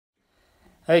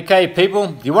Okay people,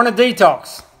 do you want a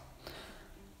detox?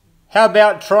 How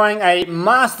about trying a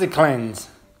master cleanse?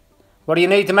 What do you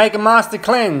need to make a master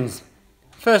cleanse?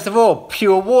 First of all,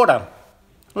 pure water,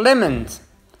 lemons,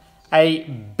 a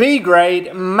B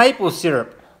grade maple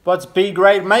syrup. What's B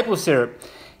grade maple syrup?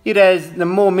 It has the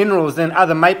more minerals than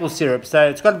other maple syrup, so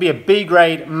it's got to be a B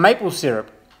grade maple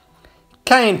syrup.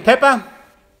 Cayenne pepper,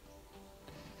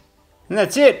 and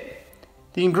that's it.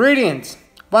 The ingredients: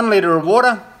 1 litre of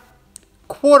water,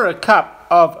 1/4 cup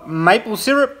of maple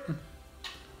syrup,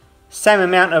 same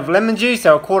amount of lemon juice,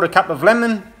 so 1/4 cup of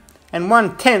lemon, and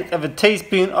 1/10 of a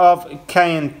teaspoon of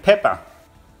cayenne pepper.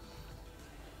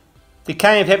 The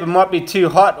cayenne pepper might be too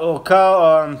hot or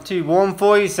cold or too warm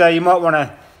for you, so you might want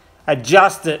to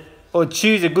adjust it or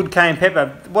choose a good cayenne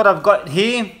pepper. What I've got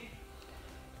here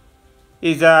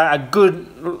is a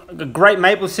great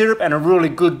maple syrup and a really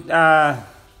good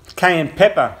cayenne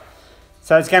pepper.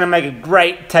 So it's going to make a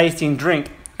great tasting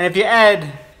drink. And if you add,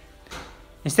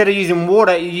 instead of using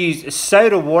water, you use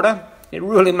soda water, it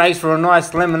really makes for a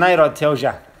nice lemonade, I tells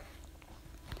ya.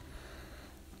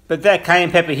 But that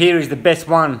cayenne pepper here is the best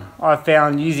one I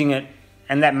found using it,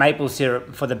 and that maple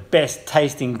syrup for the best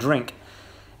tasting drink.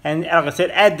 And like I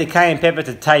said, add the cayenne pepper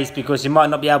to taste because you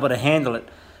might not be able to handle it.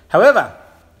 However,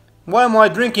 why am I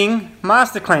drinking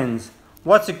Master Cleanse?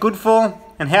 What's it good for,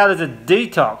 and how does it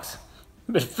detox?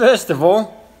 But first of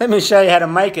all, let me show you how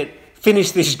to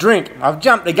finish this drink. I've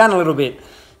jumped the gun a little bit.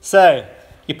 So,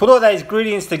 you put all those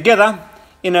ingredients together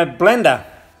in a blender.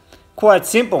 Quite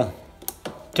simple.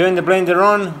 Turn the blender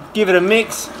on, give it a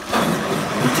mix,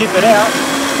 and tip it out,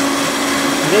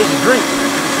 and there's your drink.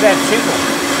 It's that simple.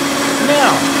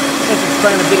 Now, let's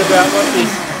explain a bit about what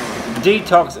this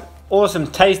detox, awesome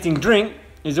tasting drink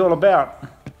is all about.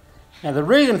 Now, the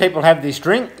reason people have this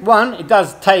drink, one, it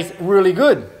does taste really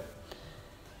good.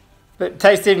 But it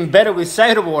tastes even better with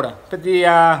soda water. But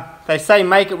they say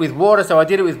make it with water, so I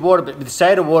did it with water, but with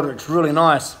soda water it's really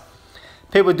nice.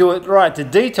 People do it right to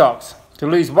detox, to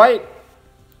lose weight,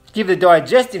 give the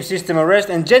digestive system a rest,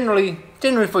 and generally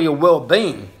for your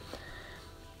well-being.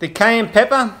 The cayenne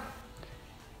pepper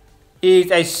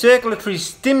is a circulatory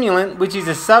stimulant, which is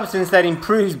a substance that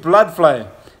improves blood flow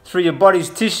through your body's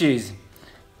tissues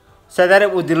so that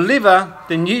it will deliver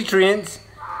the nutrients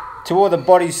to all the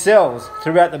body's cells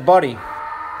throughout the body.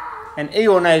 And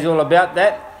Eeyore knows all about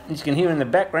that, as you can hear in the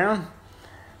background.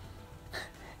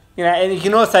 You know, and you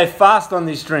can also fast on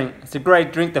this drink. It's a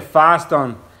great drink to fast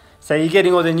on. So you're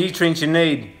getting all the nutrients you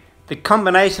need. The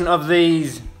combination of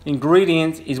these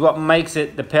ingredients is what makes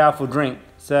it the powerful drink.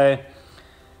 So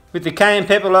with the cayenne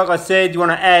pepper, like I said, you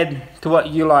want to add to what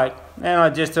you like. And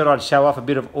I just thought I'd show off a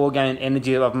bit of organic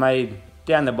energy that I've made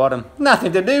down the bottom.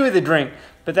 Nothing to do with the drink,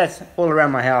 but that's all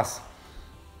around my house.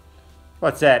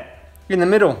 What's that? In the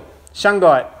middle,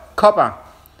 shungite, copper,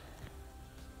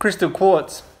 crystal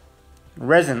quartz,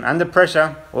 resin, under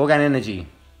pressure, organic energy.